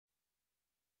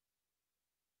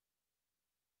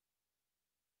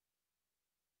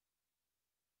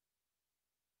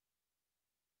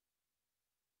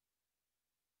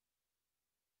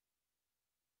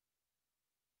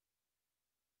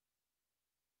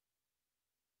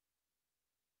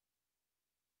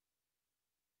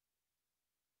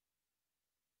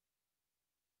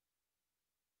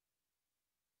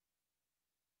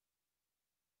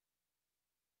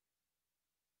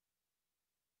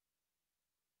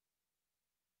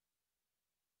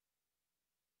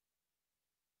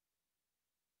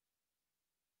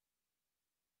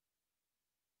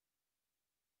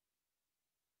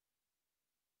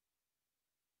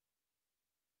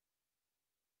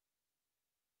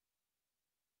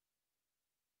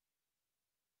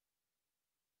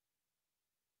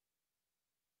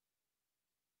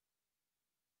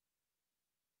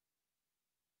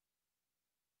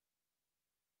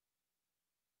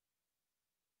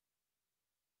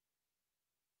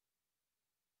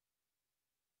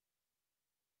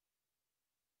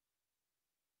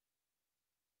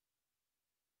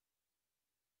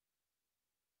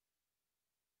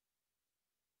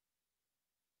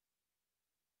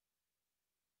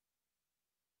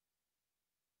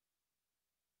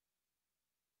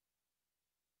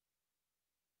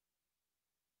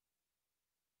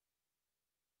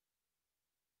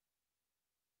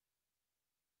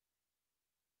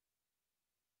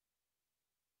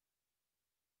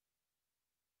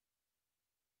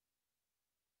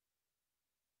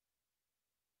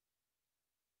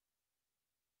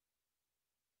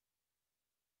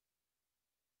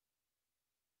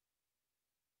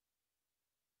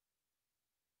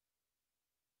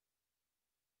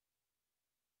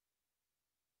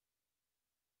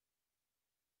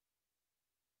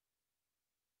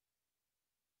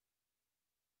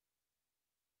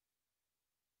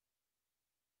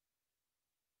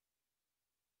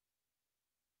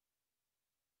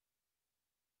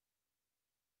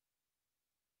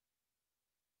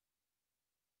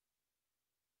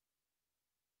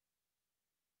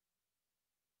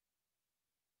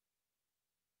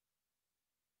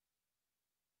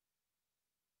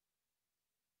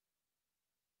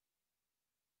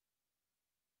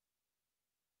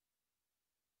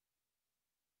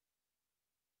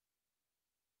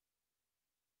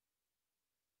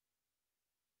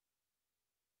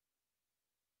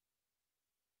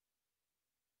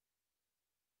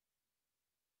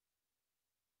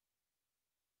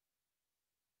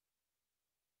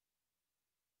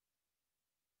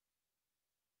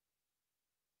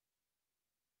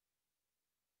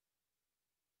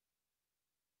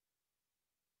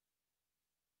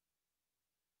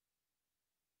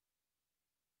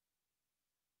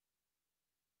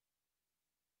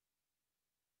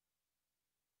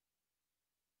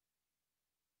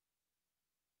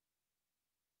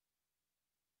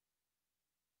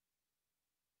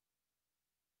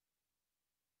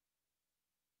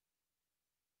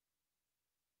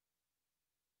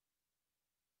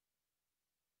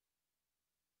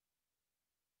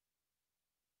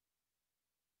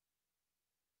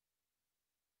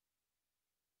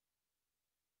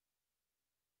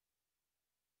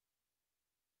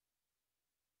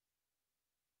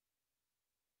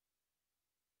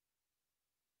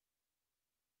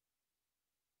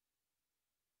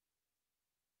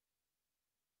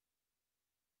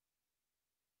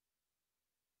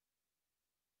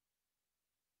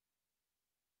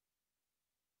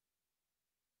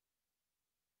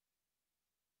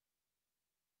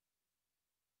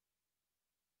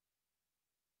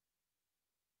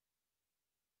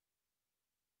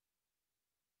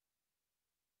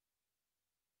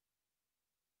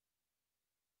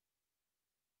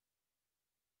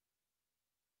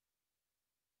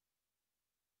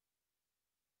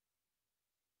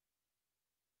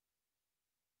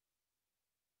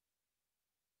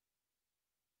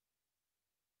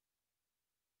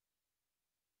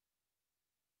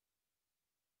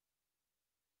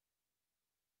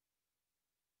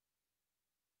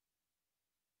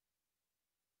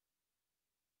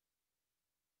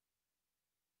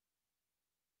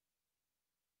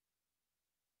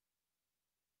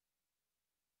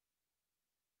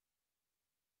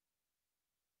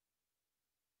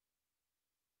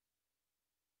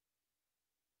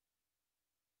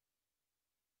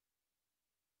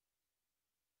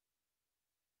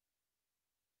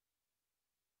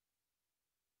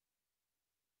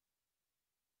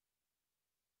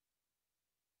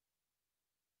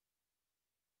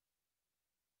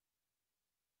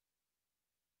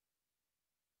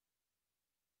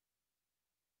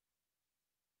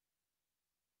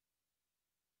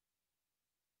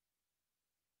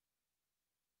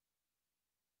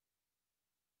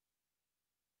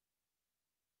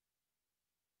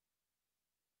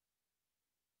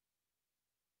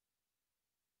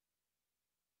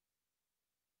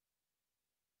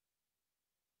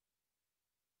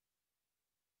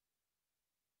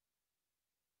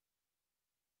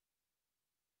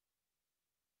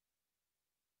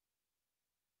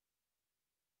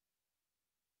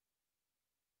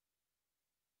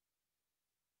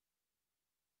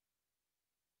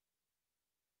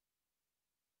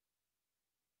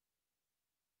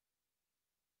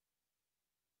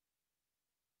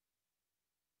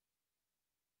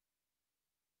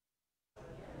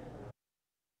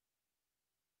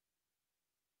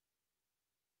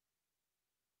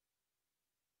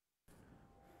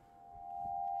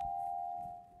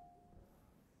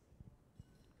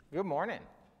Good morning.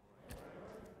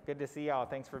 Good to see y'all.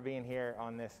 Thanks for being here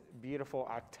on this beautiful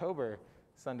October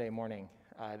Sunday morning.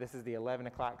 This is the 11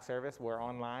 o'clock service. We're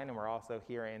online and we're also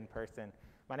here in person.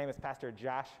 My name is Pastor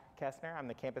Josh Kestner. I'm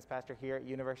the campus pastor here at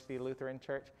University Lutheran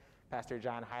Church. Pastor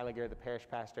John Heiliger, the parish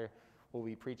pastor, will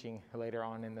be preaching later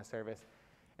on in the service.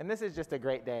 And this is just a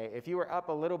great day. If you were up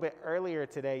a little bit earlier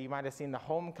today, you might have seen the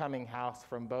homecoming house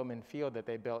from Bowman Field that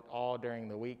they built all during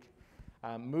the week.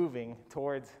 Moving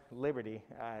towards Liberty.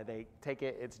 They take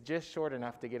it, it's just short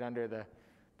enough to get under the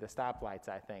stoplights,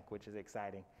 I think, which is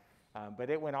exciting. But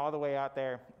it went all the way out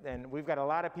there, and we've got a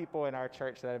lot of people in our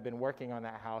church that have been working on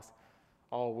that house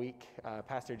all week.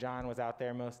 Pastor John was out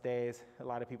there most days. A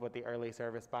lot of people at the early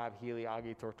service, Bob Healy,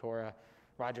 Augie Tortora,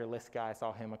 Roger Liska, I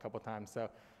saw him a couple times.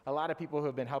 So a lot of people who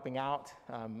have been helping out.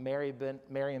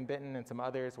 Marion Benton and some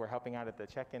others were helping out at the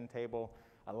check-in table.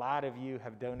 A lot of you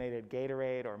have donated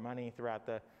Gatorade or money throughout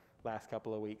the last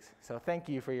couple of weeks. So thank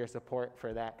you for your support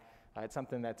for that. It's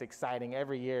something that's exciting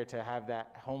every year to have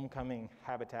that homecoming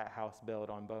habitat house built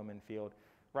on Bowman Field,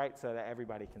 right, so that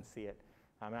everybody can see it.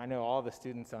 I know all the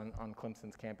students on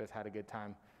Clemson's campus had a good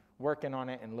time working on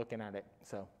it and looking at it.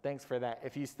 So thanks for that.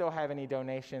 If you still have any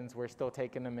donations, we're still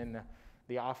taking them in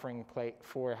the offering plate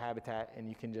for Habitat, and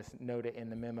you can just note it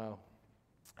in the memo,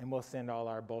 and we'll send all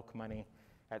our bulk money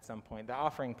at some point. The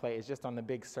offering plate is just on the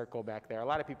big circle back there. A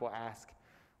lot of people ask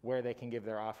where they can give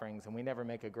their offerings, and we never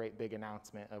make a great big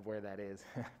announcement of where that is.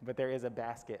 But there is a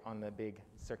basket on the big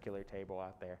circular table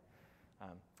out there.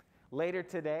 Later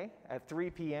today at 3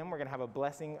 p.m., we're going to have a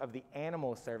blessing of the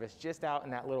animal service just out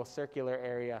in that little circular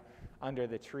area under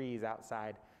the trees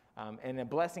outside. And the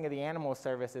blessing of the animal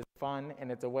service is fun,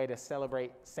 and it's a way to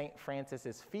celebrate St.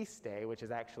 Francis's feast day, which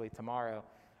is actually tomorrow.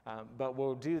 But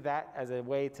we'll do that as a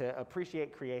way to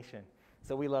appreciate creation.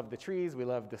 So we love the trees, we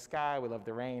love the sky, we love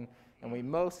the rain, and we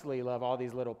mostly love all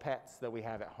these little pets that we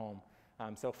have at home.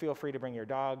 So feel free to bring your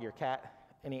dog, your cat,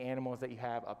 any animals that you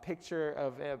have, a picture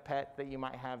of a pet that you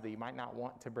might have that you might not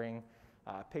want to bring,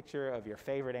 a picture of your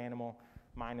favorite animal.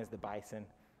 Mine is the bison.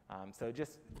 So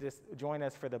just join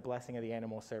us for the blessing of the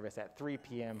animal service at 3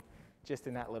 p.m., just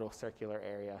in that little circular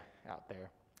area out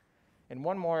there. And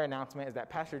one more announcement is that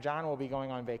Pastor John will be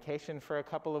going on vacation for a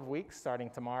couple of weeks starting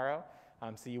tomorrow.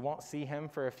 So you won't see him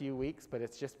for a few weeks, but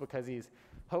it's just because he's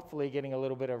hopefully getting a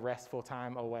little bit of restful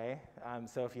time away.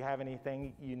 So if you have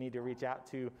anything you need to reach out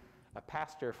to a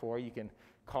pastor for, you can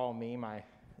call me. My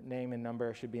name and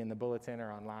number should be in the bulletin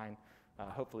or online.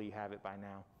 Hopefully you have it by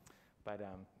now. But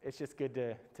it's just good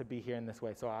to be here in this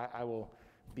way. So I will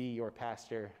be your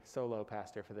pastor, solo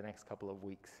pastor, for the next couple of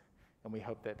weeks. And we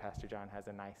hope that Pastor John has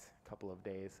a nice couple of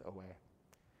days away.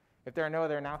 If there are no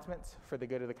other announcements for the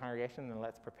good of the congregation, then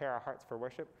let's prepare our hearts for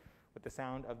worship with the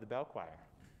sound of the bell choir.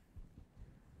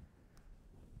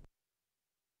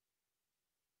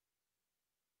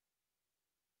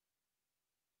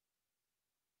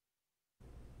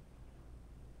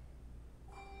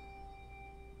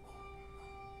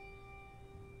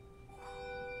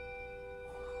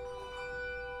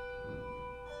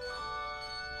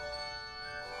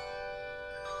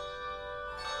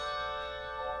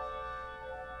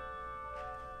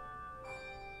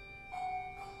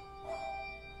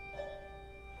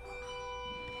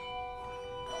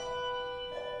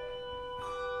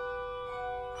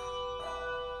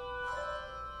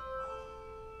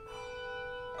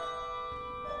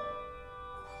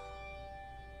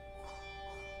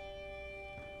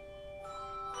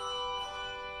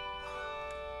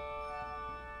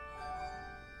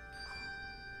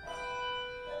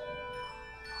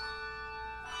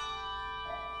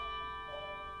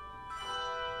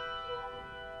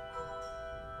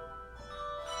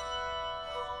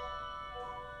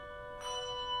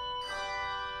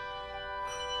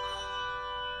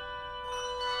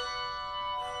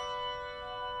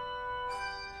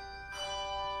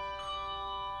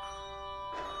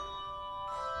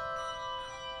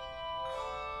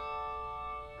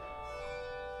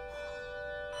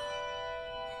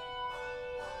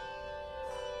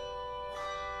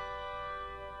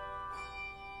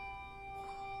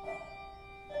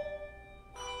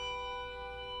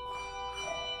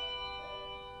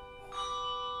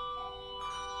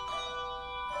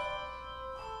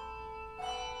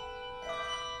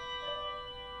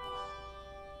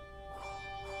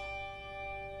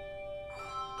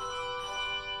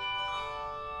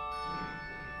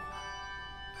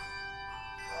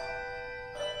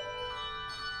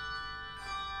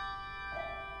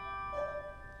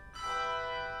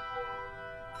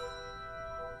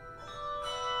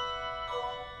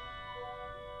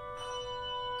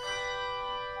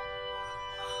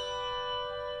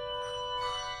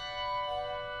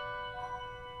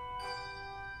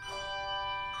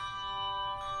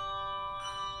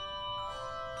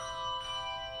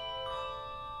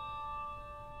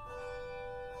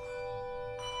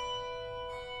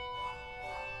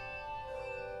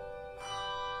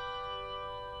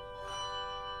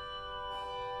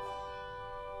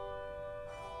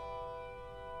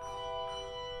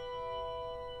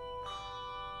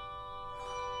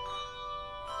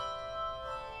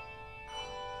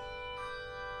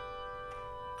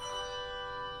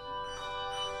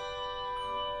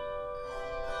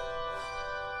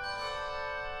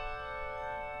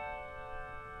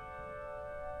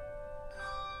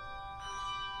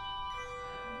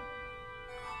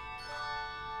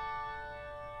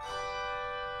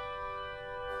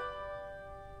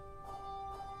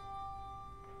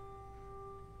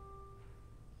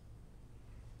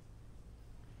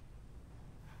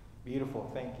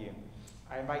 Beautiful, thank you.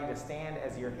 I invite you to stand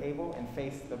as you're able and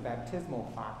face the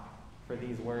baptismal font for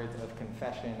these words of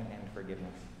confession and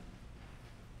forgiveness.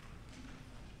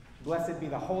 Blessed be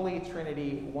the Holy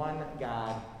Trinity, one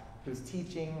God, whose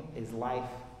teaching is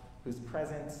life, whose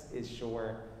presence is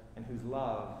sure, and whose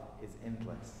love is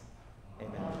endless.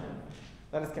 Amen.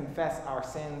 Let us confess our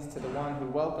sins to the one who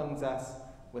welcomes us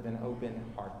with an open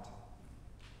heart.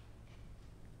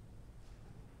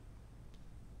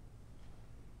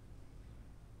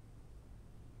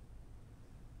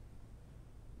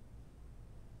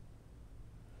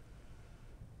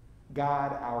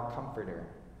 God, our comforter,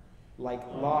 like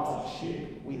lost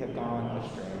sheep we have gone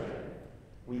astray.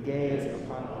 We gaze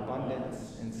upon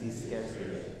abundance and see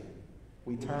scarcity.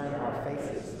 We turn our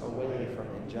faces away from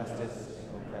injustice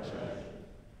and oppression.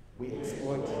 We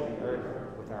exploit the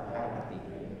earth with our apathy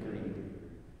and greed.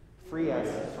 Free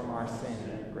us from our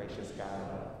sin, gracious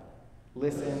God.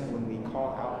 Listen when we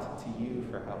call out to you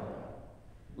for help.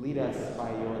 Lead us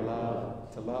by your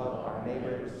love to love our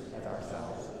neighbors as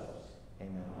ourselves.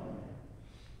 Amen.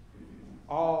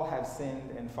 All have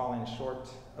sinned and fallen short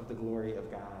of the glory of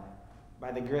God.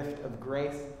 By the gift of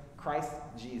grace, Christ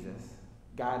Jesus,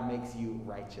 God makes you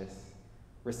righteous.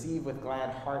 Receive with glad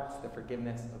hearts the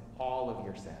forgiveness of all of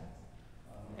your sins.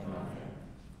 Amen.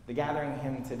 The gathering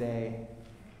hymn today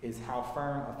is How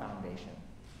Firm a Foundation.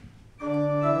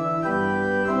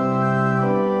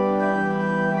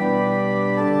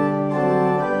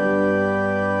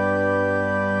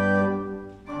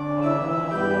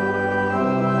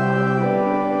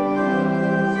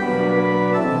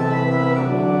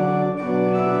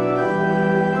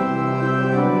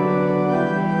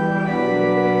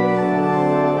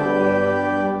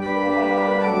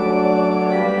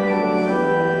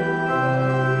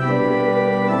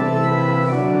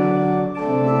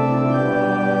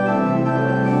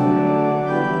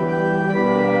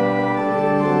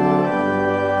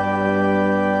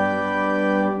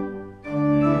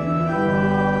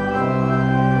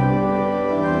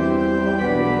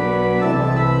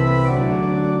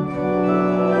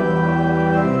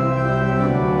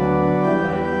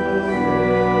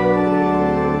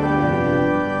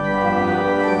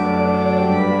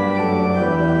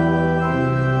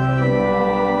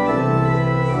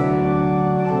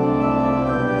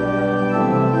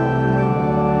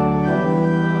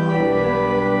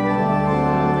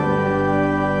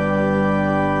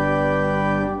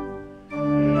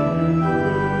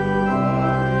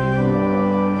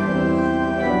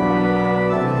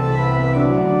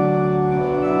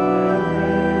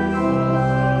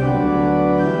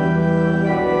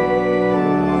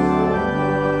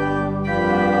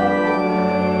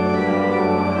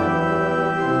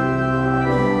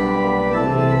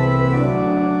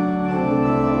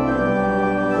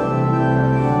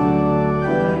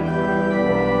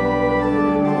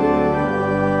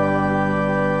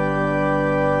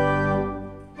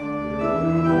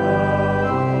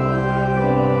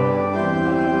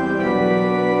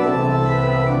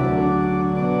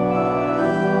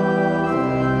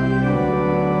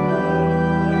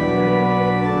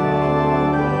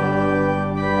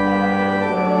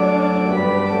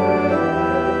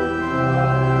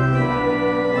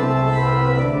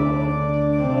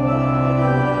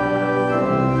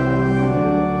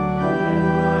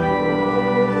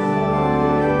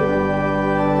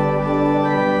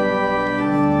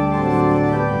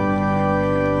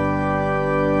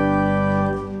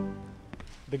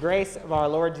 The grace of our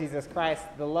Lord Jesus Christ,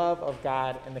 the love of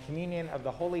God, and the communion of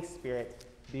the Holy Spirit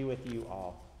be with you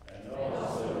all. And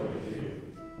also with you.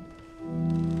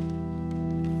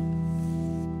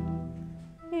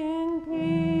 In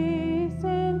peace,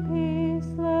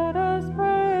 let us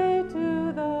pray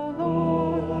to the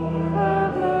Lord.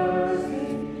 Have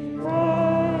mercy,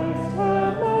 Christ,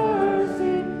 have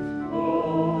mercy,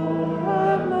 Lord,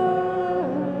 have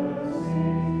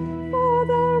mercy. For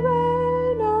the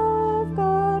reign of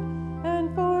God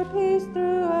and for peace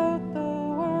throughout the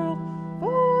world,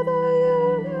 for the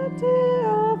unity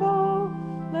of all,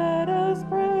 let us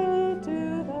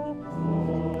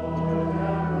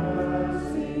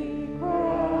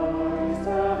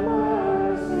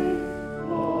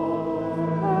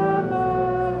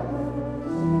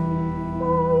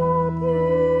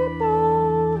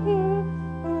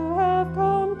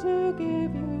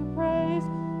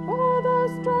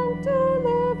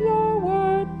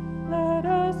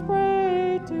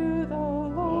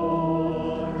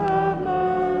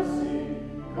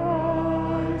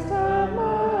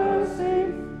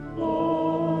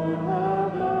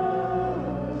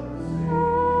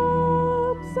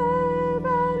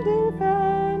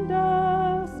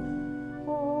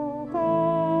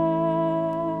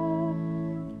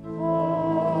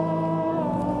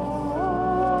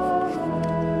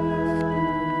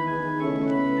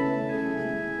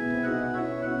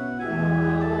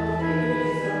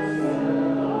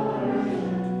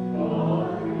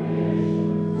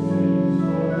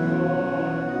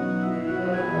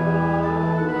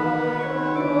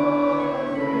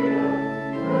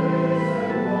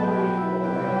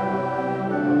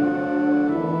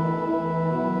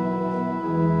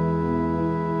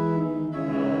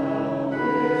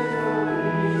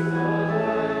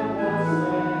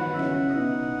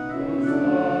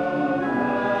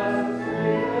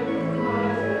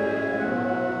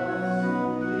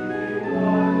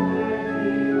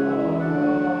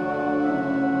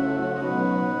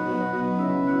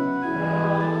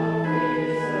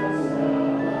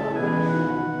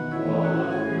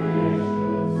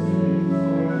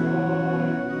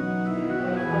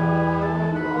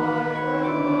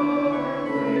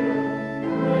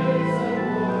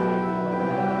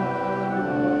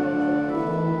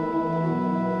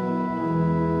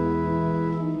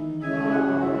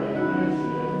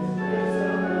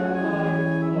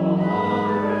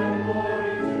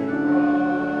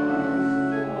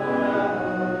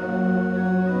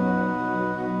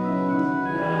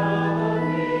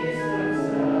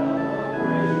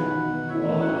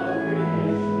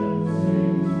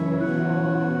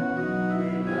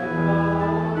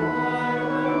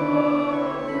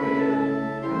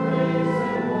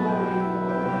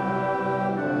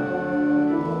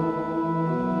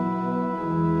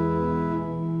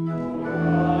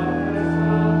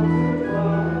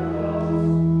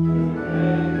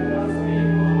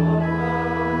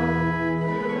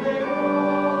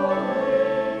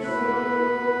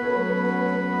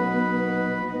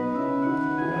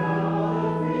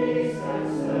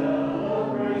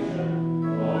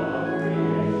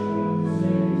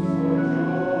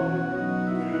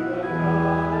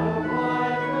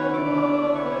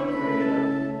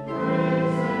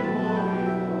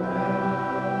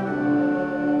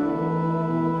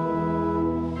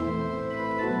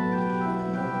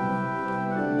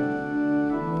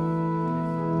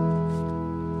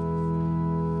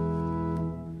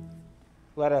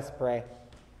Let us pray.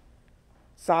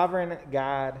 Sovereign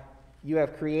God, you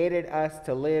have created us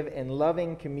to live in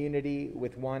loving community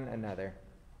with one another.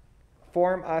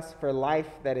 Form us for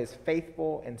life that is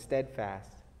faithful and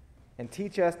steadfast, and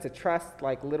teach us to trust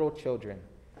like little children,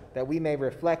 that we may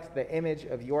reflect the image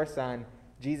of your Son,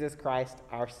 Jesus Christ,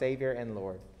 our Savior and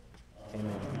Lord.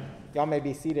 Amen. Y'all may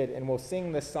be seated, and we'll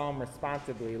sing this psalm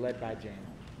responsibly, led by James.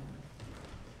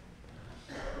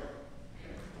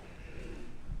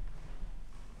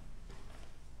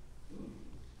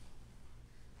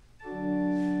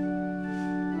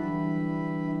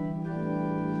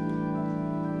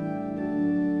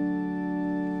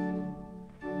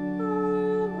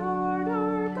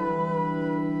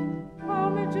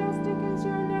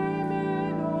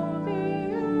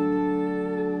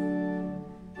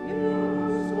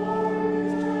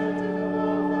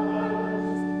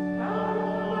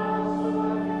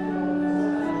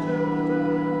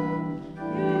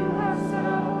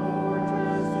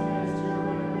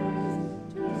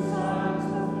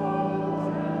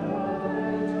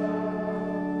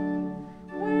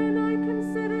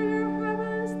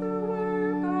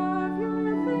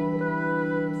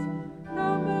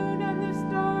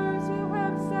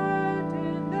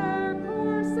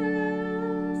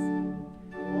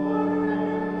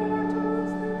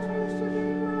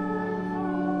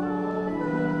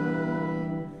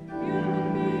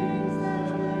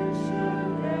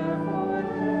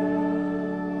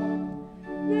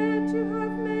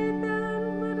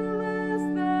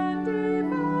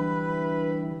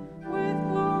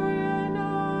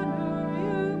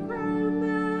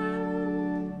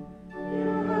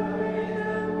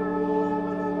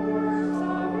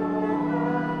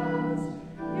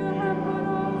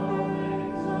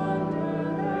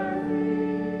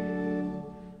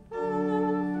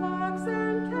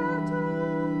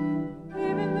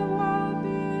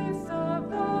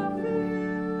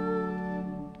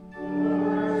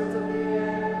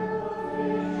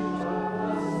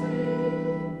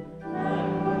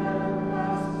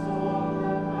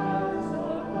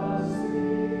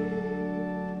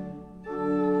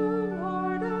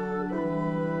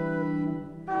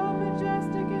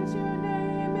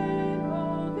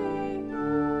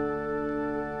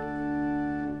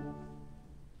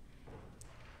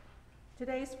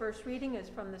 Today's first reading is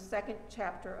from the 2nd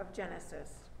chapter of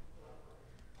Genesis.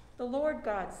 The Lord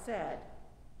God said,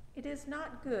 "It is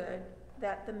not good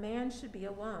that the man should be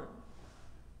alone.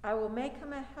 I will make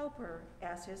him a helper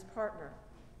as his partner."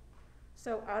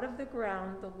 So out of the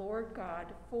ground the Lord God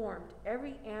formed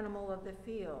every animal of the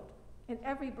field and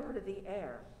every bird of the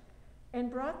air,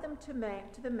 and brought them to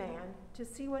the man to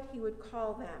see what he would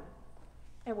call them.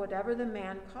 And whatever the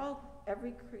man called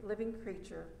every living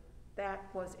creature,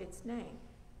 that was its name.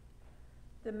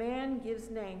 The man gives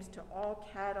names to all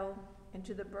cattle, and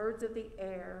to the birds of the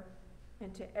air,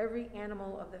 and to every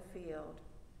animal of the field.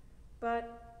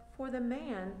 But for the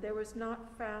man there was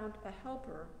not found a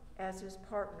helper as his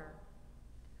partner.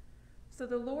 So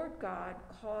the Lord God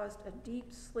caused a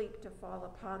deep sleep to fall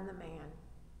upon the man,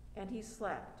 and he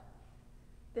slept.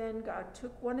 Then God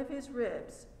took one of his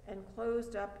ribs and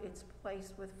closed up its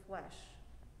place with flesh.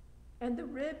 And the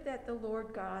rib that the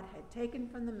Lord God had taken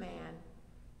from the man,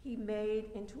 he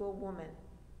made into a woman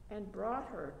and brought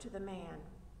her to the man.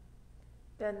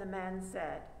 Then the man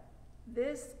said,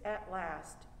 "This at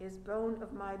last is bone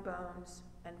of my bones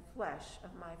and flesh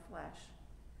of my flesh.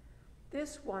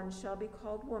 This one shall be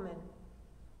called woman,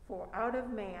 for out of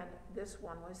man this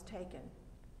one was taken.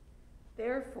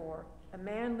 Therefore a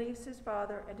man leaves his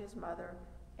father and his mother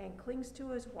and clings to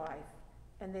his wife,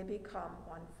 and they become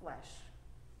one flesh."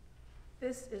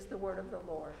 This is the word of the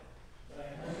Lord.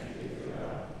 Thanks be to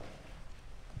God.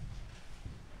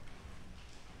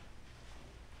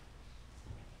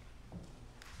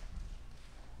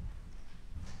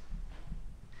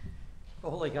 The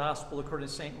Holy Gospel according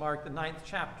to St. Mark, the 9th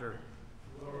chapter.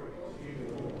 Glory to you,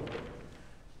 Lord.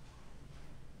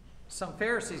 Some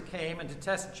Pharisees came, and to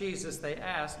test Jesus they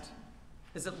asked,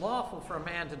 "Is it lawful for a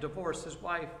man to divorce his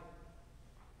wife?"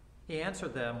 He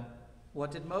answered them, "What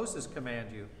did Moses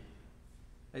command you?"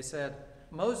 They said,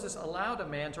 "Moses allowed a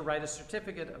man to write a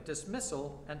certificate of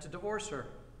dismissal and to divorce her."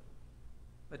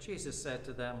 But Jesus said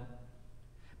to them,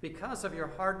 "Because of your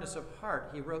hardness of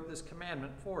heart, he wrote this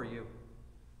commandment for you.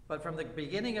 But from the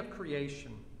beginning of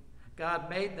creation, God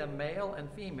made them male and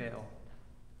female.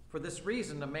 For this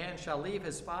reason, a man shall leave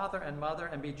his father and mother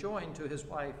and be joined to his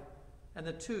wife, and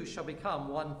the two shall become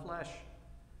one flesh.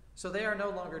 So they are no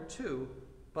longer two,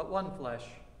 but one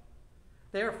flesh.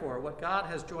 Therefore, what God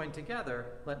has joined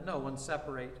together, let no one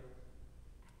separate."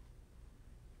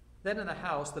 Then in the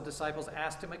house, the disciples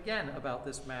asked him again about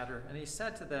this matter, and he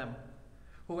said to them,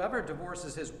 Whoever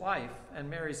divorces his wife and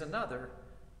marries another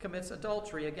commits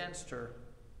adultery against her.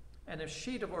 And if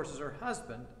she divorces her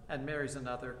husband and marries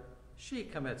another, she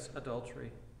commits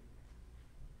adultery.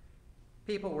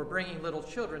 People were bringing little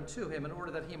children to him in order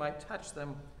that he might touch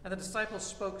them, and the disciples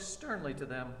spoke sternly to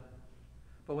them.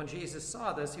 But when Jesus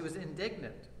saw this, he was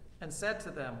indignant and said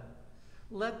to them,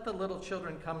 "Let the little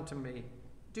children come to me.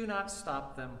 Do not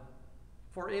stop them,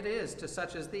 for it is to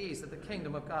such as these that the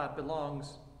kingdom of God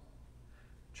belongs.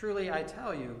 Truly I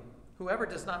tell you, whoever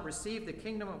does not receive the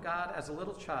kingdom of God as a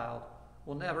little child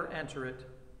will never enter it."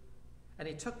 And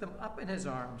he took them up in his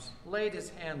arms, laid his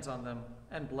hands on them,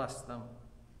 and blessed them.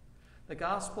 The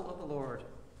gospel of the Lord.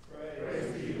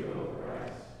 Praise to you, O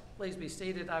Christ. Please be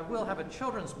seated. I will have a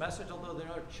children's message, although there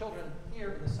are children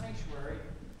here in the sanctuary,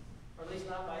 or at least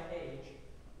not by age.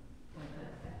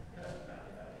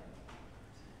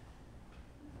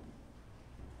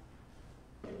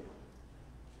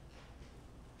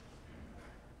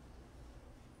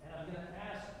 And I'm going to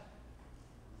ask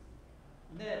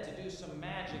Ned to do some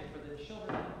magic for the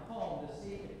children at home to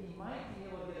see if he might be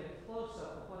able to get a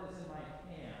close-up of what is in my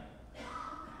hand.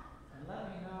 And let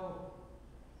me know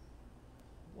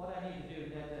what I need to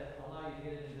do, Ned, to allow you to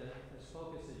get it into as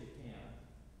focus as you can.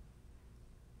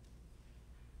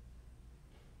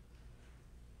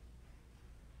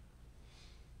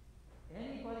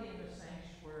 Anybody in the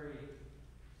sanctuary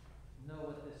know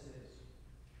what this is?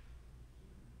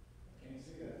 Can't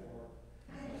see that far.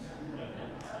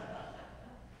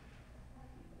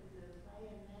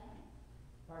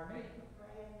 Pardon me?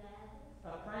 A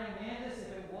praying mantis?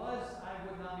 If it was, I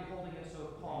would not be holding it so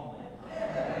calmly.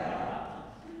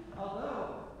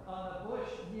 Although, on the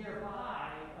bush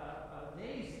nearby, a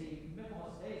daisy,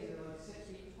 Michaelmas daisy, that was 6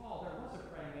 feet tall, there was a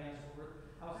praying mantis.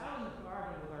 I was out in the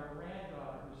garden with our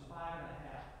granddaughter, who's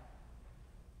 5.5,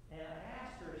 and I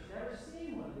asked her, she'd never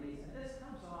seen one of these, and this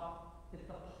comes off, it's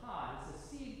the pod, it's a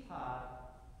seed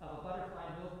pod of a butterfly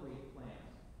milkweed plant.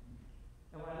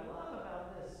 And what I love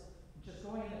about this, just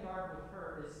going in the garden with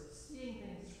her, is seeing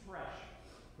things fresh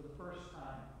for the first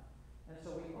time. And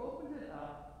so we opened it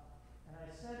up, and I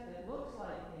said, it looks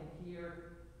like in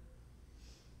here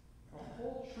a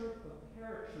whole troop of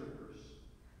paratroopers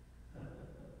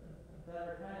that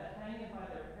are kind of hanging by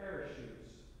their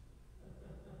parachutes.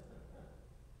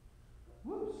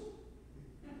 Whoops!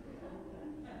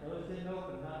 Those didn't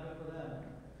open, not good for them.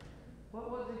 What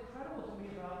was incredible to me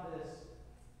about this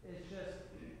is just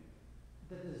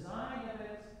the design of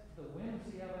it, the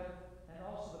whimsy of it, and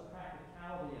also the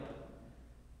practicality of it.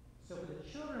 So for the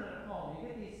children at home, you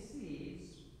get these seeds.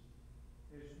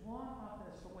 There's one off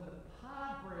this, but when the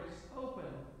pod breaks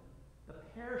open, the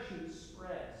parachute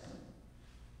spreads.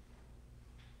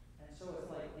 And so it's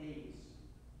like these.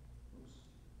 Oops.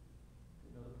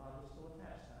 Didn't know the pod was still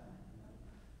attached to that.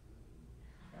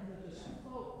 And they just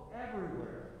float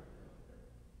everywhere.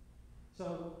 So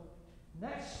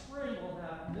next spring we'll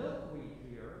have milkweed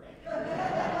here.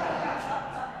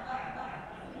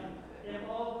 If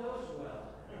all goes well.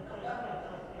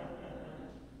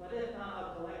 But if not,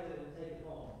 I'll collect it and take it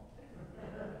home.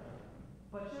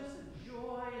 But just the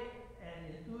joy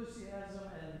and enthusiasm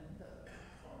and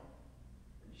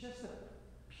just the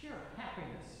pure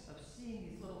happiness of seeing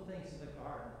these little things in the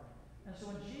garden. And so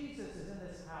when Jesus is in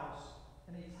this house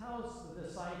and he tells the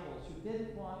disciples who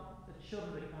didn't want the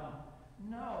children to come,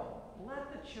 "No,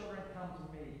 let the children come to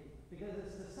me, because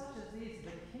it's to such as these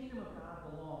the kingdom of God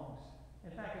belongs."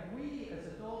 In fact, if we as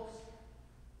adults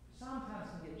sometimes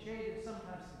can get jaded,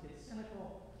 sometimes can get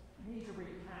cynical, we need to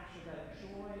recapture that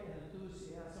joy and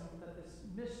enthusiasm that this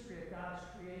mystery of God's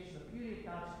creation, the beauty of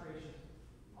God's creation,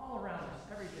 all around us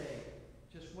every day,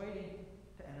 just waiting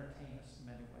to entertain us in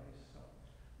many ways. So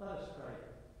let us pray.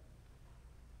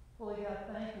 Holy God,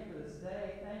 thank you for this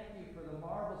day. Thank you for the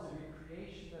marvels of your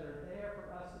creation that are there for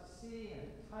us to see and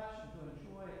to touch and to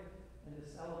enjoy and to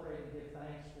celebrate and give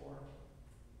thanks for.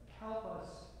 Help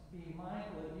us be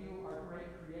mindful of you, our great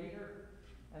creator,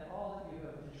 and all that you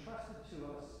have entrusted to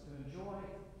us to enjoy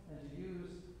and to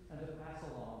use and to pass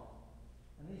along.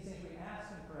 And these things we ask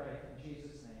and pray in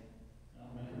Jesus' name.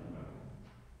 Amen.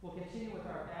 We'll continue with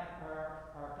our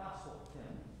gospel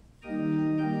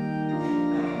hymn.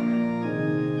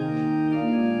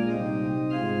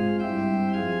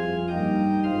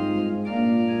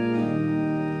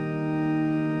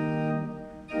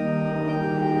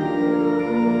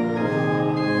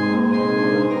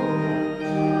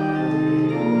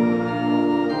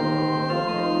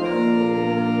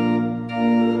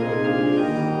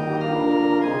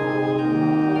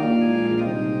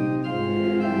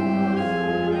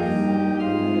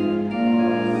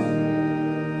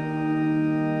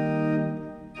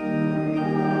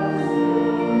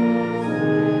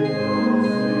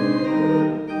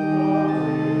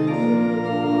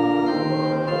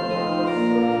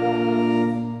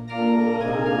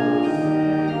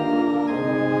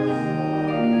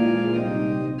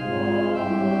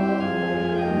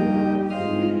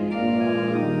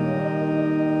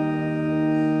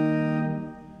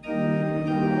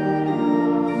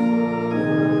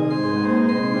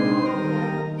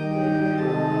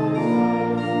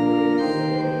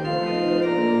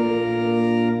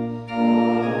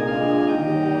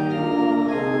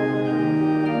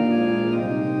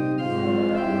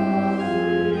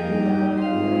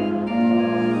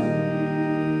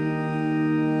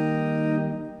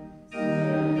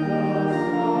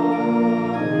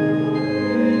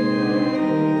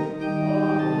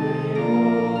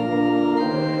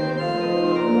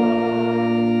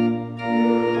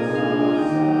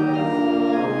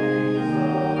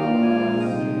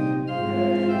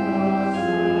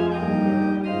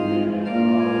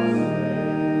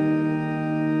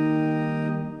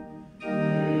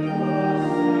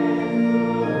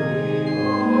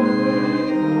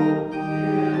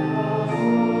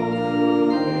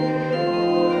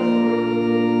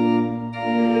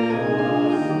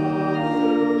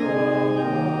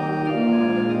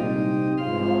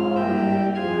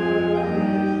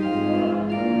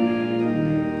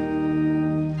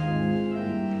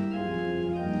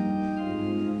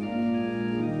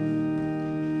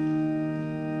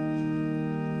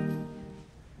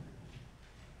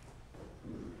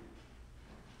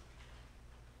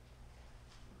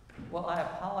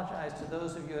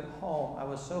 those of you at home, I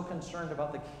was so concerned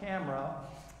about the camera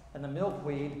and the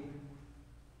milkweed,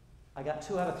 I got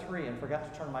 2 out of 3 and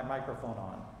forgot to turn my microphone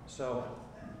on. So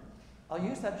I'll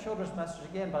use that children's message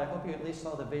again, but I hope you at least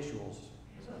saw the visuals.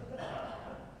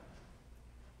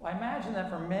 Well, I imagine that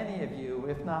for many of you,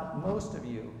 if not most of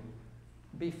you,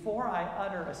 before I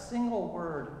utter a single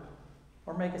word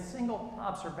or make a single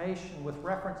observation with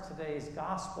reference to today's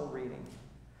gospel reading,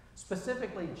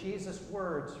 specifically Jesus'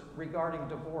 words regarding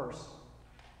divorce,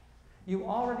 you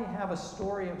already have a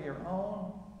story of your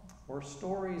own or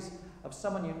stories of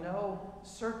someone you know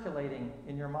circulating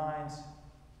in your minds.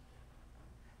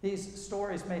 These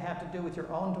stories may have to do with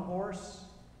your own divorce,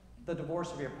 the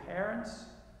divorce of your parents,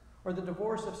 or the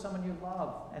divorce of someone you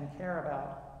love and care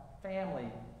about, family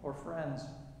or friends.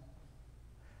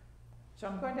 So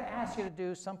I'm going to ask you to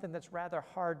do something that's rather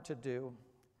hard to do,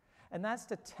 and that's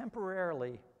to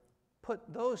temporarily put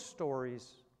those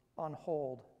stories on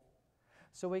hold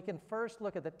so we can first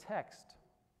look at the text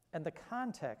and the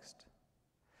context.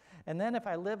 And then if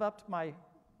I live up to my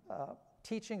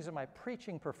teachings of my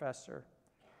preaching professor,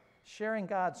 sharing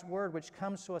God's word, which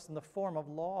comes to us in the form of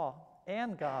law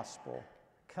and gospel,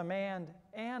 command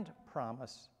and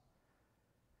promise,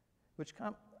 which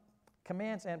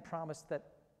commands and promise that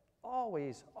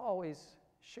always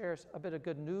shares a bit of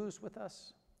good news with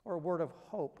us or a word of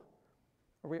hope,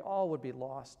 or we all would be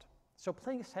lost. So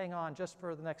please hang on just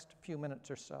for the next few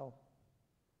minutes or so.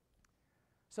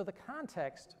 So the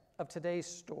context of today's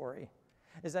story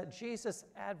is that Jesus'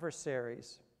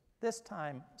 adversaries, this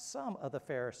time some of the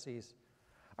Pharisees,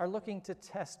 are looking to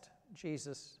test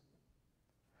Jesus,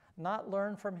 not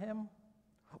learn from him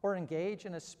or engage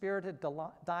in a spirited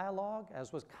dialogue,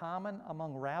 as was common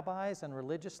among rabbis and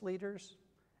religious leaders,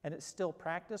 and it's still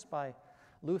practiced by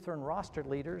Lutheran rostered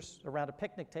leaders around a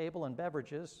picnic table and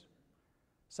beverages,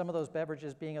 some of those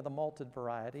beverages being of the malted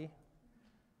variety.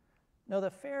 No,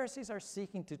 the Pharisees are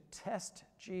seeking to test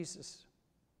Jesus.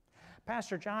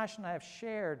 Pastor Josh and I have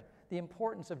shared the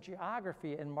importance of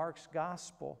geography in Mark's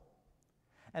gospel.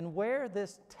 And where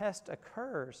this test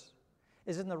occurs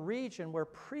is in the region where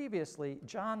previously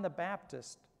John the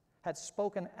Baptist had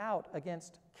spoken out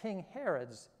against King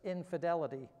Herod's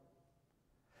infidelity.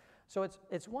 So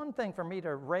it's one thing for me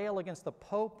to rail against the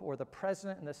Pope or the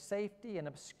president in the safety and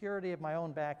obscurity of my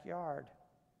own backyard.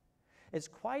 It's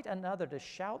quite another to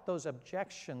shout those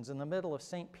objections in the middle of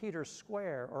St. Peter's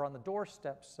Square or on the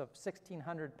doorsteps of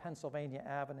 1600 Pennsylvania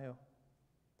Avenue.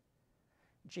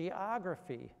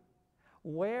 Geography,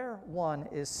 where one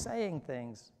is saying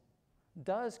things,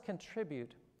 does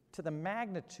contribute to the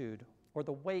magnitude or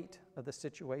the weight of the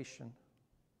situation.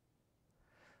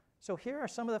 So here are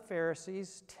some of the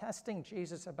Pharisees testing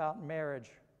Jesus about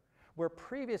marriage, where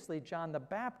previously John the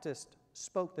Baptist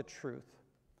spoke the truth,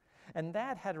 and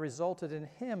that had resulted in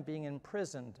him being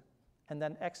imprisoned and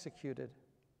then executed.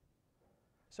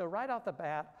 So right off the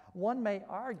bat, one may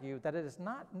argue that it is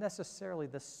not necessarily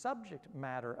the subject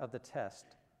matter of the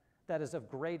test that is of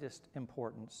greatest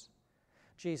importance,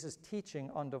 Jesus'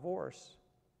 teaching on divorce,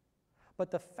 but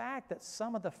the fact that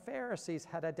some of the Pharisees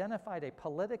had identified a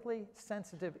politically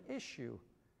sensitive issue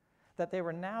that they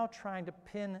were now trying to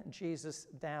pin Jesus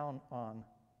down on.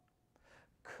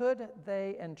 Could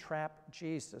they entrap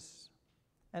Jesus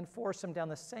and force him down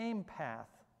the same path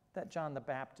that John the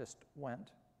Baptist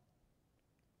went?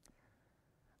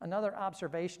 Another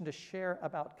observation to share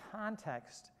about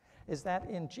context is that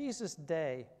in Jesus'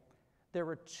 day, there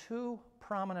were 2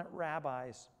 prominent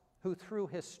rabbis who, through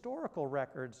historical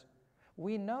records,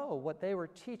 we know what they were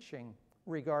teaching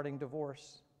regarding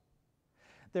divorce.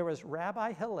 There was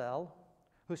Rabbi Hillel,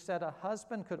 who said a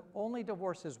husband could only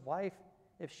divorce his wife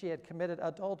if she had committed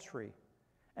adultery,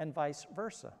 and vice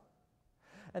versa.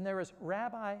 And there was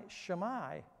Rabbi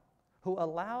Shammai, who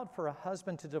allowed for a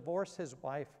husband to divorce his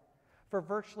wife for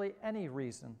virtually any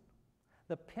reason.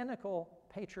 The pinnacle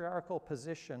patriarchal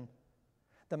position.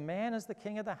 The man is the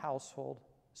king of the household,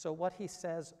 so what he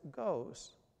says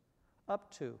goes,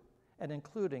 up to and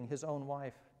including his own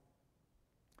wife.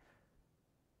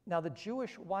 Now, the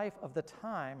Jewish wife of the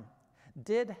time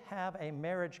did have a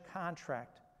marriage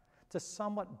contract to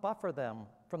somewhat buffer them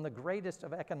from the greatest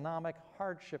of economic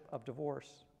hardship of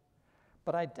divorce.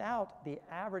 But I doubt the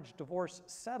average divorce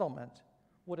settlement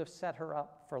would have set her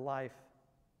up for life.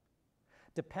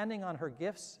 Depending on her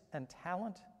gifts and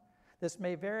talent, this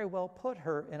may very well put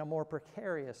her in a more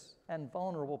precarious and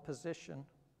vulnerable position.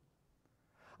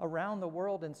 Around the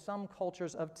world, in some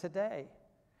cultures of today,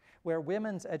 where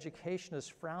women's education is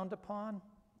frowned upon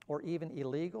or even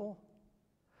illegal,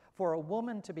 for a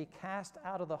woman to be cast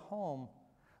out of the home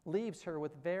leaves her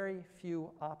with very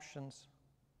few options.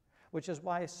 which is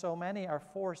why so many are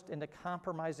forced into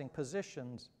compromising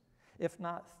positions, if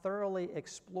not thoroughly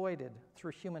exploited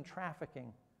through human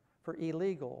trafficking for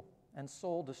illegal and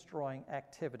soul-destroying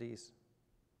activities.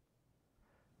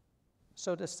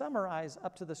 So to summarize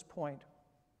up to this point,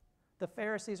 the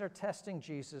Pharisees are testing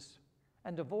Jesus,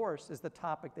 and divorce is the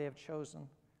topic they have chosen.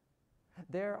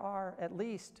 There are at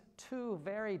least two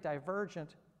very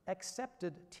divergent,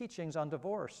 accepted teachings on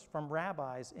divorce from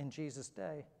rabbis in Jesus'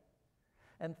 day.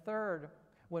 And third,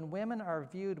 when women are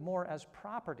viewed more as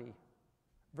property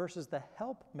versus the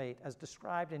helpmate as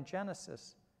described in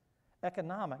Genesis,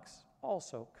 economics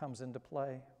also comes into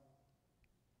play.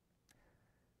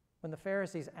 When the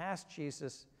Pharisees asked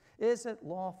Jesus, "Is it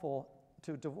lawful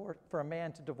for a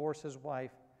man to divorce his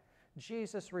wife?"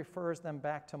 Jesus refers them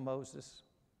back to Moses,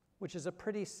 which is a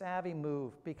pretty savvy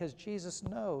move because Jesus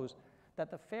knows that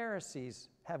the Pharisees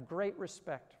have great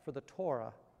respect for the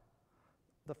Torah,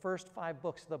 the first 5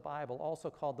 books of the Bible, also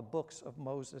called the books of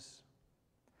Moses.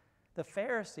 The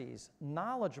Pharisees,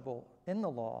 knowledgeable in the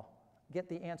law, get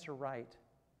the answer right,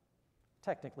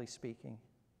 technically speaking.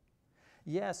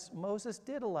 Yes, Moses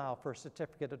did allow for a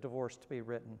certificate of divorce to be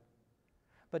written,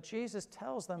 but Jesus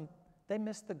tells them they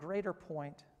missed the greater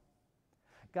point.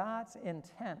 God's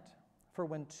intent for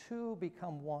when two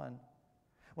become one,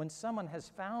 when someone has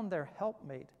found their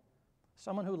helpmate,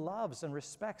 someone who loves and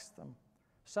respects them,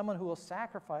 someone who will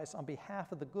sacrifice on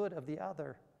behalf of the good of the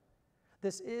other.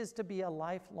 This is to be a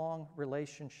lifelong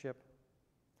relationship.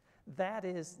 That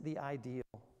is the ideal.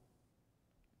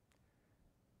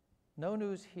 No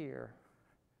news here.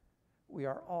 We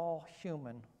are all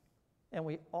human, and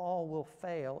we all will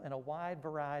fail in a wide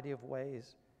variety of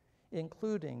ways,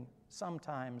 including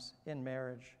sometimes in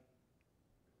marriage.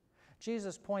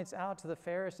 Jesus points out to the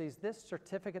Pharisees this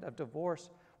certificate of divorce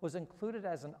was included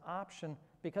as an option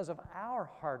because of our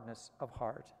hardness of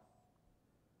heart.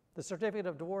 The certificate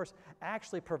of divorce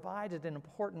actually provided an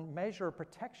important measure of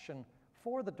protection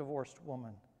for the divorced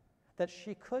woman, that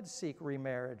she could seek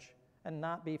remarriage and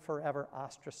not be forever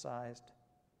ostracized.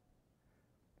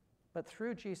 But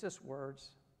through Jesus'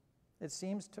 words, it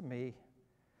seems to me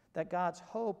that God's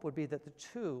hope would be that the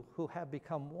two who have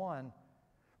become one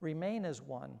remain as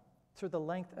one through the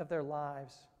length of their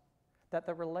lives, that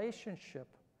the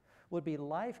relationship would be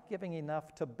life-giving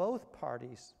enough to both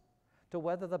parties to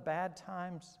weather the bad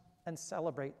times and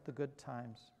celebrate the good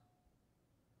times.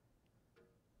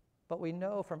 But we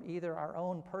know from either our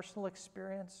own personal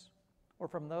experience or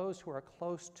from those who are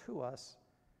close to us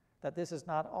that this is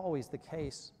not always the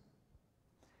case.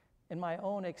 In my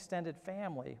own extended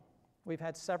family, we've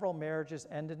had several marriages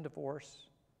end in divorce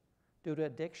due to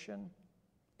addiction,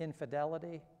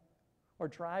 infidelity, or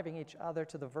driving each other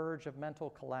to the verge of mental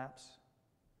collapse.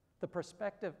 The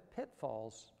prospective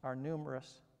pitfalls are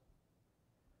numerous.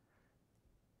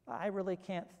 I really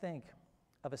can't think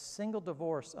of a single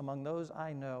divorce among those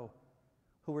I know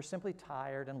who were simply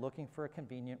tired and looking for a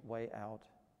convenient way out.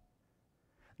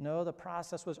 No, the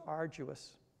process was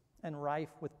arduous and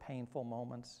rife with painful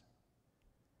moments.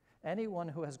 Anyone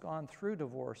who has gone through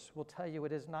divorce will tell you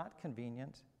it is not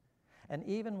convenient, and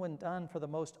even when done for the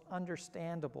most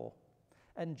understandable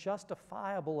and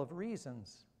justifiable of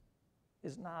reasons,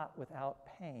 is not without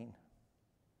pain.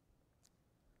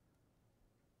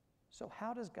 So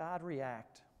how does God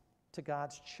react to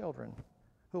God's children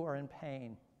who are in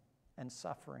pain and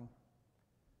suffering?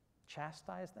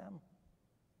 Chastise them?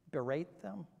 Berate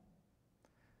them?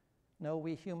 No,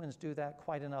 we humans do that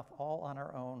quite enough all on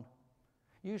our own,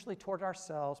 usually toward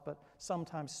ourselves, but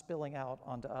sometimes spilling out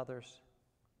onto others.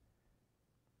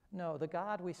 No, the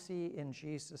God we see in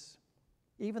Jesus,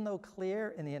 even though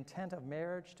clear in the intent of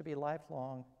marriage to be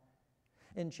lifelong,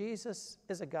 in Jesus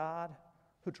is a God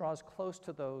who draws close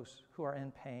to those who are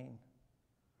in pain,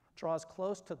 draws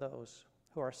close to those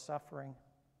who are suffering.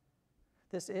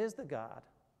 This is the God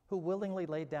who willingly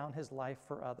laid down his life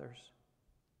for others.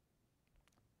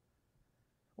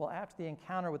 Well, after the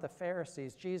encounter with the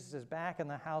Pharisees, Jesus is back in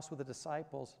the house with the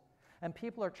disciples, and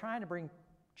people are trying to bring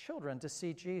children to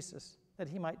see Jesus, that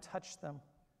he might touch them.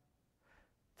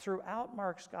 Throughout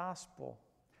Mark's gospel,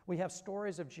 we have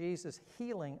stories of Jesus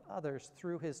healing others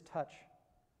through his touch.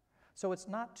 So it's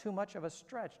not too much of a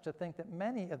stretch to think that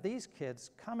many of these kids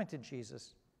coming to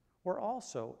Jesus were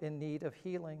also in need of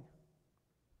healing.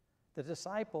 The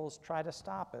disciples try to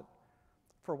stop it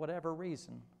for whatever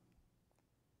reason,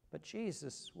 but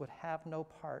Jesus would have no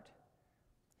part.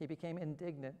 He became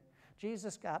indignant.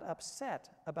 Jesus got upset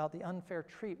about the unfair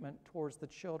treatment towards the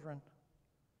children.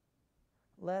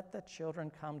 Let the children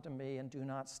come to me and do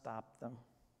not stop them,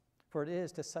 for it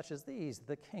is to such as these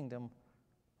the kingdom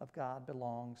of God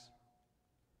belongs.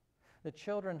 the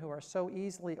children who are so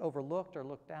easily overlooked or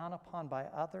looked down upon by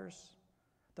others,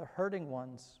 the hurting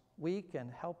ones, weak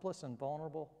and helpless and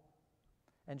vulnerable.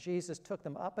 And Jesus took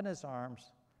them up in his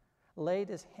arms, laid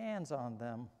his hands on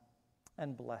them,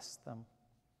 and blessed them.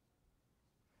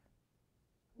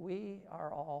 We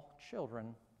are all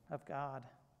children of God.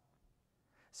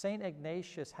 St.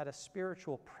 Ignatius had a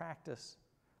spiritual practice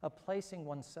of placing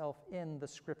oneself in the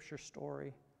Scripture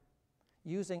story,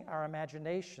 using our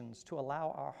imaginations to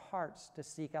allow our hearts to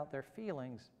seek out their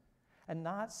feelings and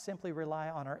not simply rely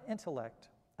on our intellect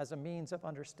as a means of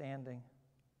understanding.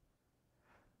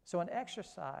 So an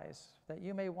exercise that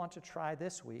you may want to try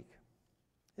this week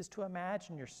is to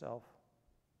imagine yourself,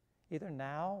 either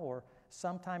now or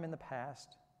sometime in the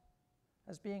past,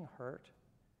 as being hurt,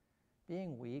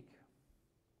 being weak,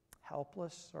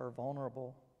 helpless, or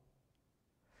vulnerable.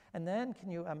 And then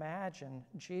can you imagine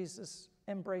Jesus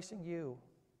embracing you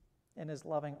in his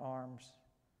loving arms,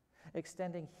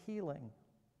 extending healing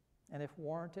and, if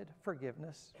warranted,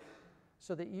 forgiveness,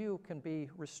 so that you can be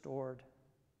restored?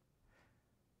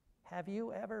 Have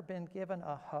you ever been given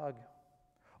a hug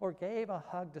or gave a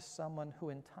hug to someone who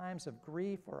in times of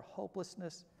grief or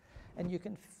hopelessness, and you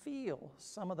can feel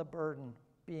some of the burden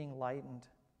being lightened,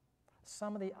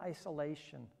 some of the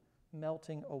isolation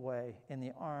melting away in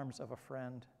the arms of a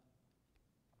friend?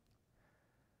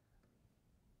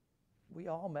 We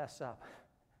all mess up.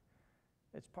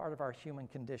 It's part of our human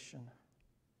condition.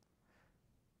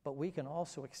 But we can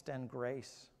also extend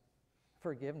grace,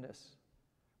 forgiveness,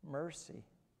 mercy,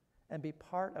 and be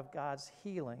part of God's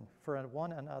healing for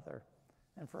one another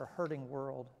and for a hurting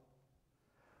world.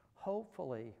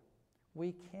 Hopefully,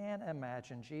 we can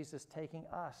imagine Jesus taking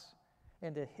us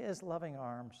into his loving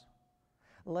arms,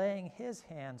 laying his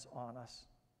hands on us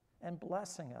and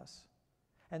blessing us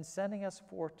and sending us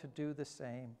forth to do the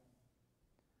same.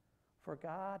 For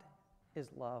God is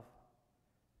love.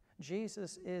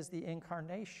 Jesus is the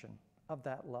incarnation of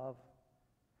that love.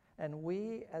 And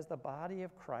we, as the body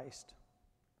of Christ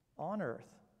on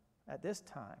earth at this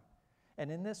time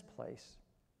and in this place,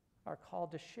 are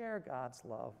called to share God's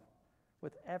love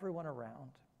with everyone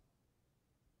around.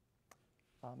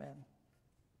 Amen.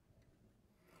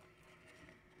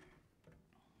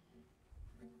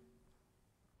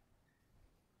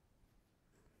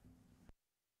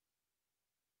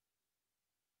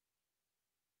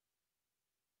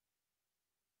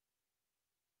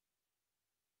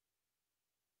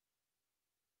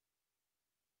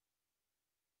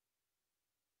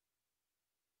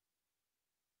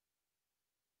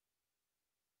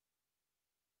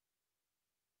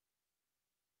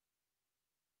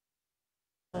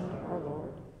 Our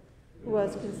Lord, who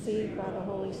was conceived by the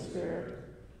Holy Spirit,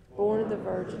 born of the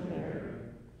Virgin Mary,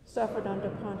 suffered under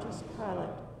Pontius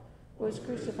Pilate, was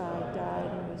crucified, died,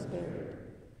 and was buried.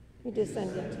 He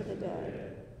descended to the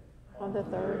dead. On the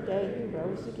third day he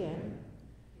rose again.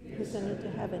 He ascended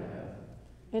to heaven,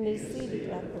 and is seated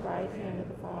at the right hand of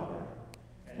the Father,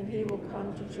 and he will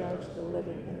come to judge the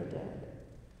living and the dead.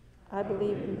 I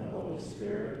believe in the Holy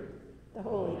Spirit, the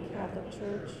Holy Catholic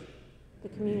Church, the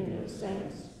communion of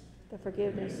saints, the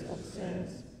forgiveness of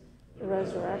sins, the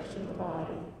resurrection of the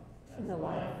body, and the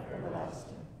life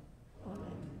everlasting.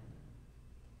 Amen.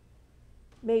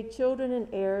 Made children and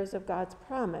heirs of God's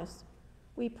promise,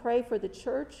 we pray for the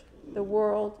church, the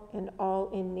world, and all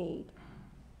in need.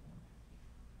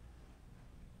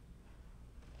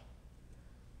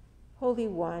 Holy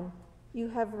One, you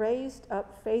have raised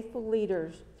up faithful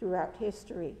leaders throughout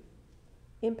history.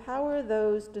 Empower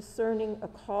those discerning a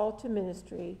call to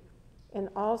ministry and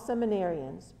all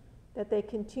seminarians that they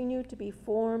continue to be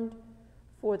formed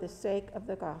for the sake of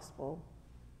the gospel.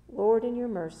 Lord, in your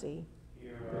mercy,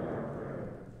 hear our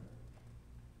prayer.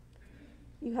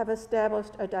 You have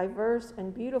established a diverse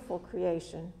and beautiful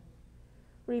creation.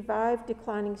 Revive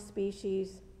declining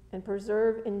species and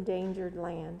preserve endangered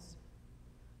lands.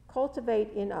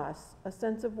 Cultivate in us a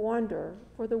sense of wonder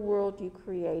for the world you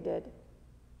created.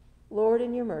 Lord,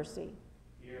 in your mercy,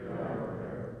 hear our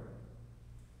prayer.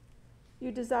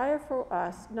 You desire for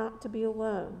us not to be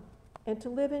alone and to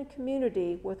live in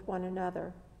community with one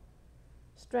another.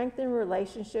 Strengthen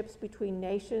relationships between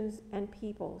nations and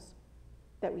peoples,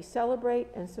 that we celebrate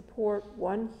and support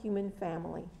one human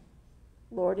family.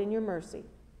 Lord, in your mercy,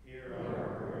 hear our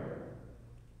prayer.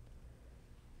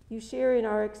 You share in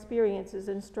our experiences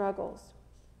and struggles.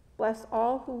 Bless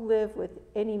all who live with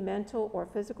any mental or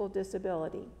physical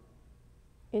disability.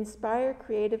 Inspire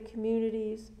creative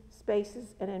communities,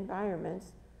 spaces, and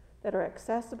environments that are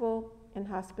accessible and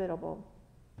hospitable.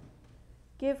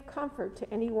 Give comfort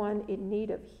to anyone in need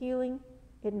of healing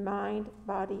in mind,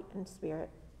 body, and spirit,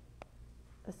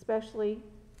 especially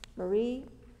Marie,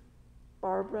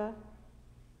 Barbara,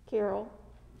 Carol,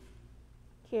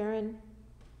 Karen,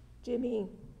 Jimmy,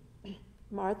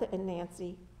 Martha and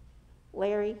Nancy,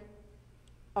 Larry,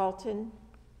 Alton,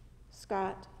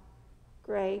 Scott,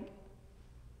 Greg,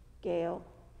 Gail,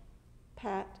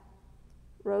 Pat,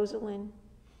 Rosalind,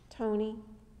 Tony,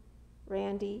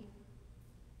 Randy,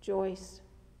 Joyce,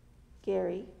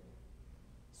 Gary,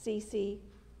 Cece,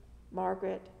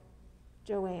 Margaret,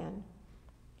 Joanne,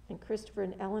 and Christopher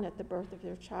and Ellen at the birth of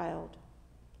their child,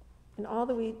 and all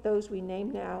those we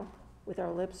name now with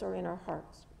our lips or in our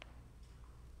hearts.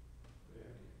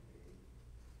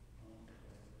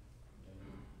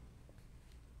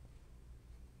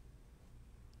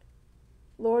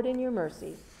 Lord, in your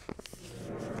mercy,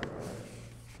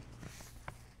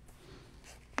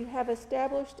 you have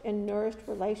established and nourished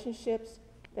relationships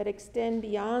that extend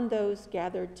beyond those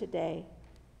gathered today.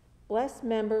 Bless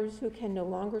members who can no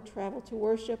longer travel to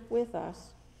worship with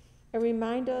us and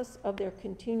remind us of their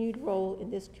continued role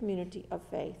in this community of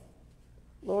faith.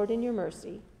 Lord, in your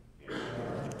mercy.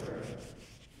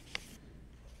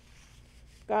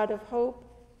 God of hope,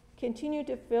 continue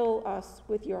to fill us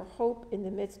with your hope in the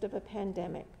midst of a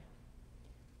pandemic.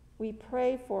 We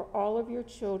pray for all of your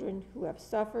children who have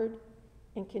suffered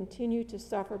and continue to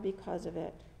suffer because of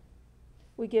it.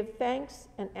 We give thanks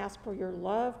and ask for your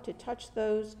love to touch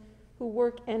those who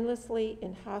work endlessly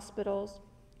in hospitals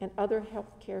and other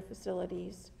healthcare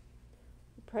facilities.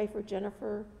 We pray for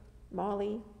Jennifer,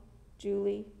 Molly,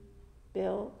 Julie,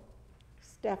 Bill,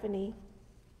 Stephanie,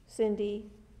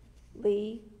 Cindy,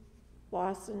 Lee,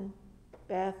 Lawson,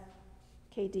 Beth,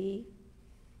 KD,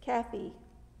 Kathy,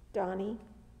 Donnie,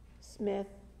 Smith,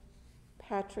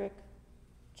 Patrick,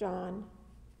 John,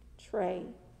 Trey,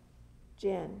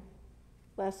 Jen,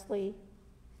 Leslie,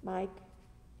 Mike,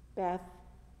 Beth,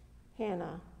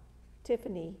 Hannah,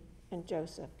 Tiffany, and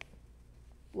Joseph.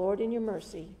 Lord, in your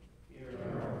mercy, Hear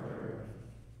our prayer.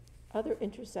 other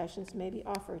intercessions may be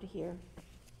offered here.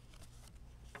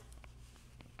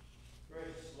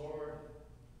 Gracious Lord,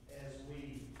 as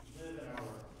we live in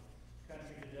our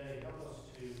country today, help us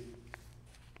to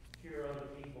hear other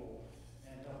people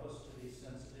and help us to be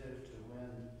sensitive to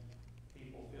when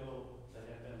people feel they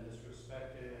have been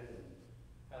disrespected and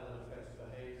how that affects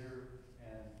behavior,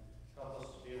 and help us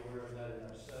to be aware of that in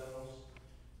ourselves.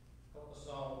 Help us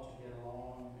all to get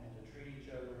along and to treat each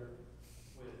other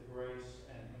with grace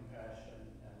and compassion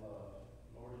and love.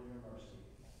 Lord, in your mercy.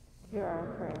 Hear our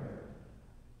prayer.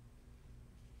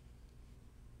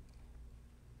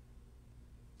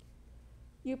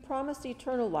 You promised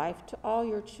eternal life to all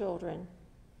your children.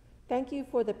 Thank you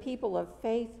for the people of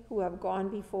faith who have gone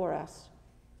before us.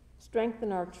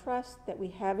 Strengthen our trust that we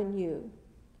have in you.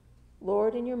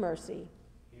 Lord, in your mercy.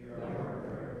 Hear our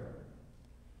prayer.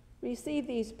 Receive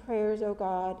these prayers, O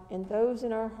God, and those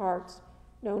in our hearts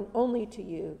known only to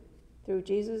you, through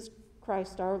Jesus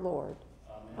Christ our Lord.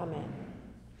 Amen. Amen.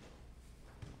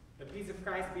 The peace of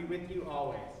Christ be with you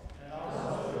always. And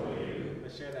also with you.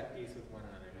 Let's share that peace with one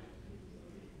another.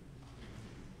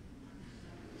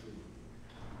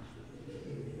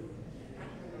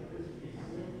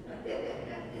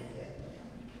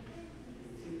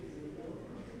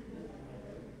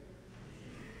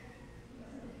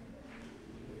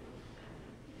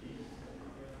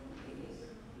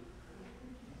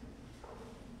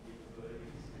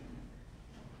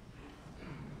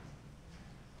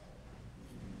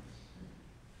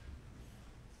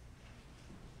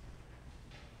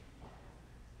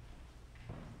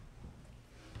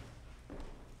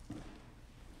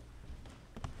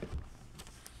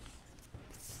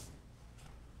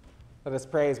 Let us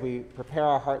pray as we prepare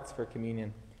our hearts for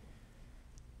communion.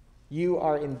 You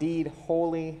are indeed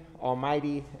holy,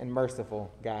 almighty, and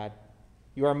merciful, God.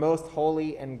 You are most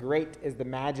holy, and great is the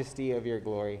majesty of your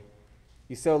glory.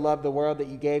 You so loved the world that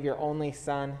you gave your only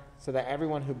Son, so that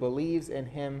everyone who believes in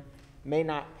him may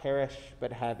not perish,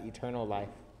 but have eternal life.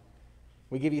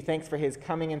 We give you thanks for his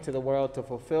coming into the world to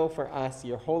fulfill for us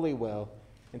your holy will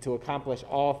and to accomplish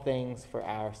all things for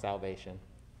our salvation.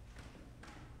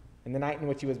 In the night in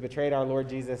which he was betrayed, our Lord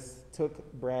Jesus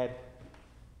took bread,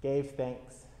 gave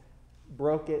thanks,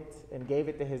 broke it, and gave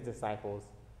it to his disciples,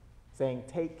 saying,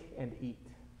 "Take and eat.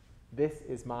 This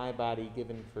is my body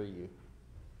given for you.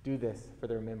 Do this for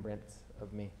the remembrance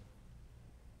of me."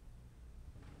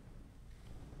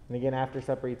 And again, after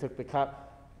supper, he took the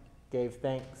cup, gave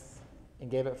thanks,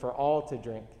 and gave it for all to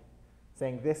drink,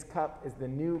 saying, "This cup is the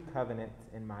new covenant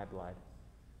in my blood,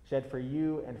 shed for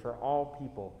you and for all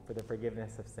people for the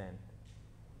forgiveness of sin.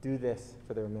 Do this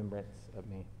for the remembrance of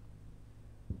me."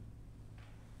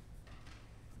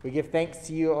 We give thanks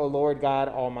to you, O Lord God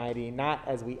Almighty, not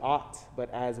as we ought, but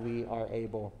as we are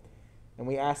able. and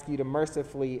we ask you to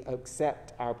mercifully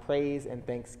accept our praise and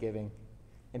thanksgiving,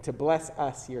 and to bless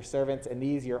us, your servants, and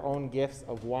these your own gifts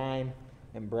of wine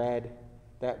and bread,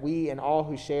 that we and all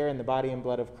who share in the body and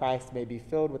blood of Christ may be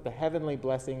filled with the heavenly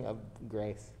blessing of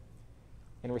grace.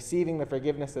 In receiving the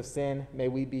forgiveness of sin, may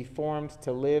we be formed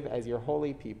to live as your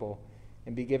holy people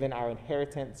and be given our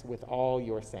inheritance with all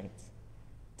your saints.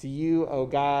 To you, O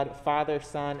God, Father,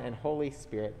 Son, and Holy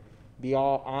Spirit, be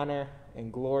all honor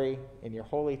and glory in your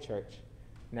holy church,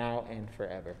 now and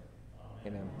forever.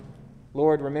 Amen.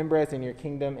 Lord, remember us in your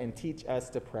kingdom and teach us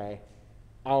to pray.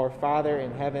 Our Father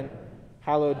in heaven,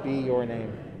 hallowed be your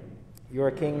name. Your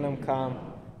kingdom come,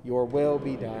 your will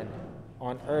be done,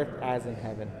 on earth as in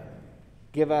heaven.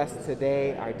 Give us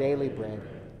today our daily bread.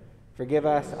 Forgive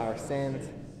us our sins,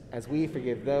 as we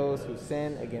forgive those who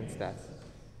sin against us.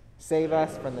 Save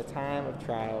us from the time of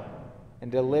trial,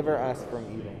 and deliver us from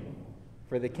evil.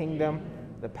 For the kingdom,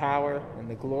 the power, and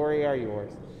the glory are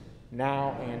yours,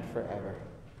 now and forever.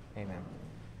 Amen.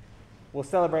 We'll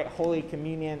celebrate Holy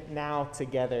Communion now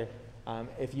together.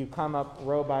 If you come up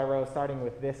row by row, starting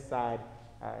with this side,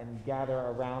 and gather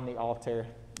around the altar,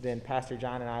 then Pastor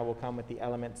John and I will come with the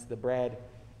elements, the bread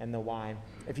and the wine.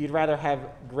 If you'd rather have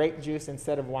grape juice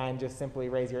instead of wine, just simply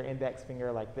raise your index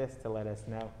finger like this to let us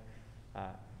know.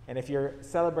 And if you're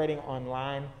celebrating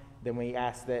online, then we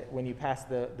ask that when you pass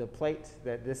the plate,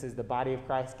 that this is the body of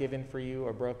Christ given for you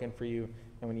or broken for you.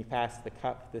 And when you pass the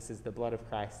cup, this is the blood of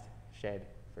Christ shed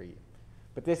for you.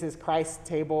 But this is Christ's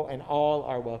table, and all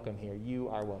are welcome here. You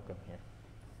are welcome here.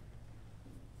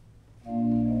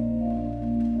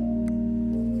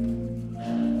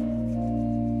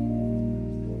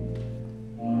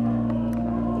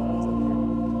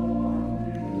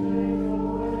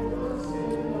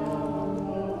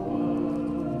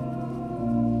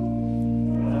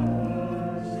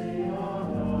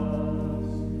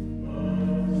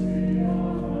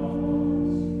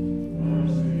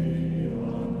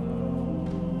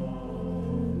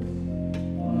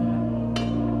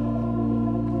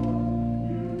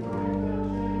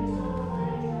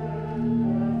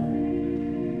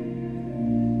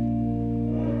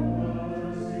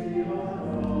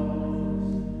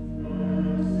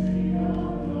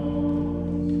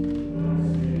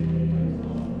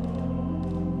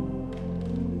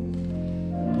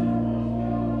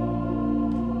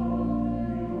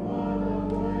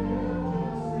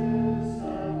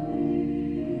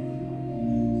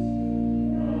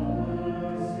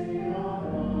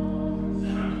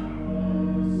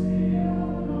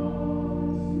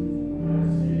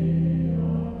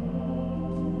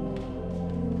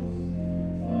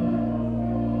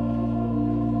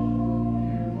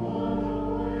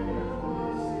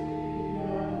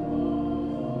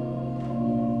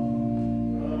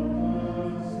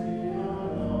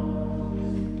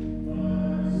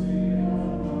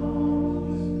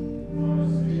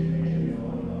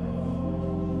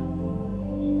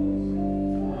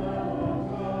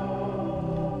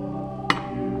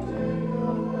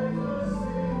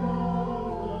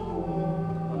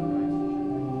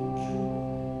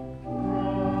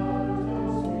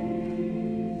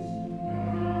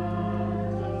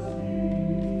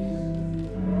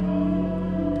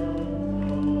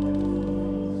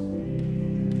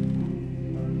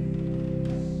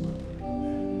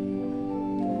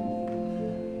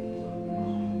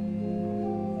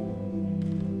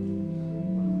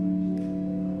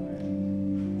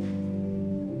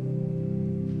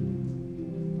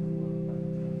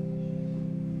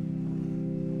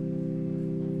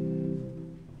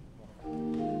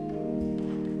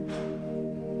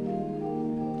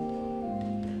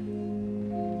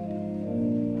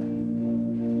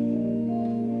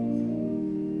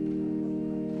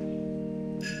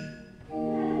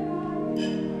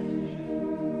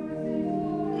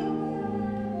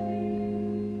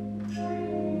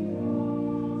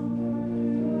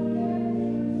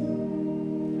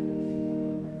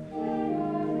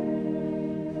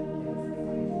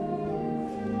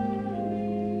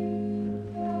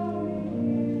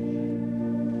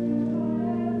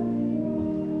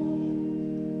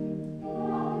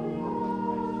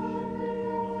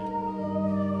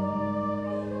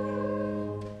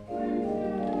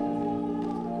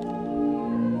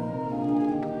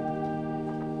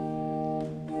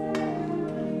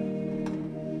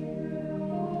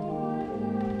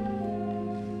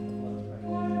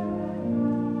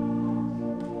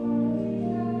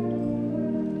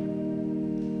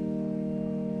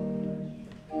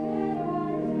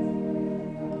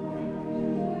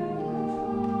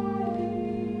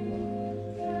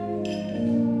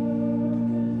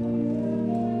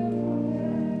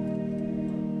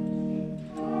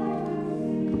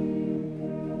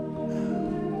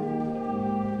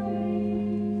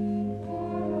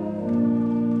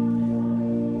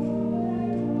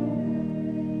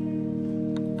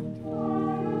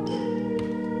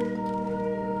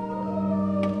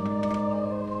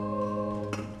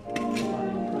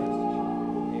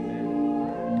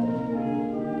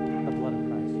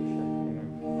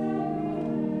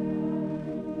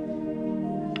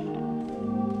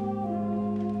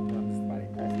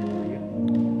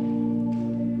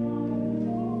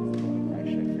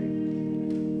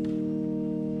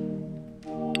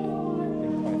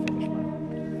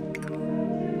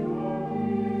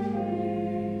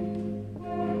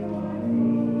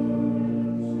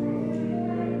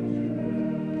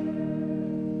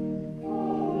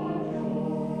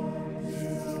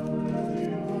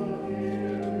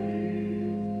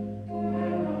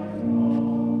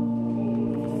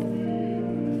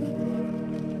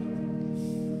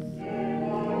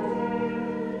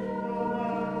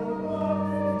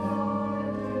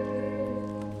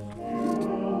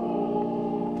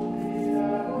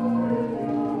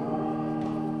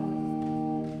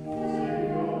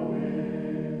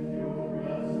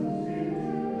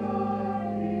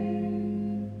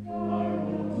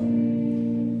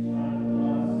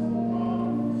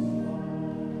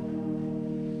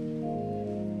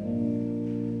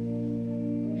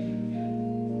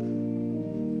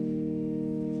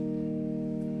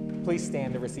 Please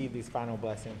stand to receive these final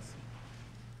blessings.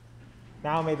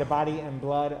 Now may the body and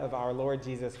blood of our Lord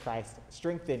Jesus Christ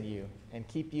strengthen you and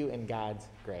keep you in God's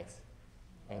grace.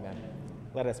 Amen.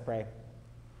 Let us pray.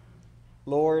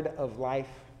 Lord of life,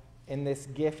 in this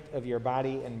gift of your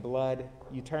body and blood,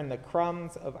 you turn the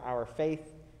crumbs of our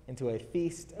faith into a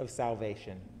feast of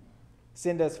salvation.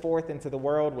 Send us forth into the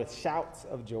world with shouts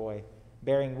of joy,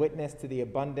 bearing witness to the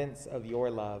abundance of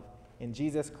your love. In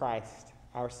Jesus Christ,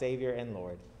 our Savior and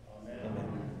Lord. Amen.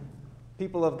 Amen.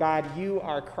 People of God, you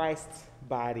are Christ's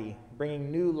body,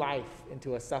 bringing new life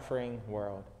into a suffering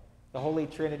world. The Holy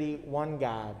Trinity, one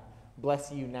God,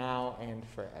 bless you now and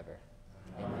forever.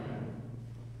 Amen.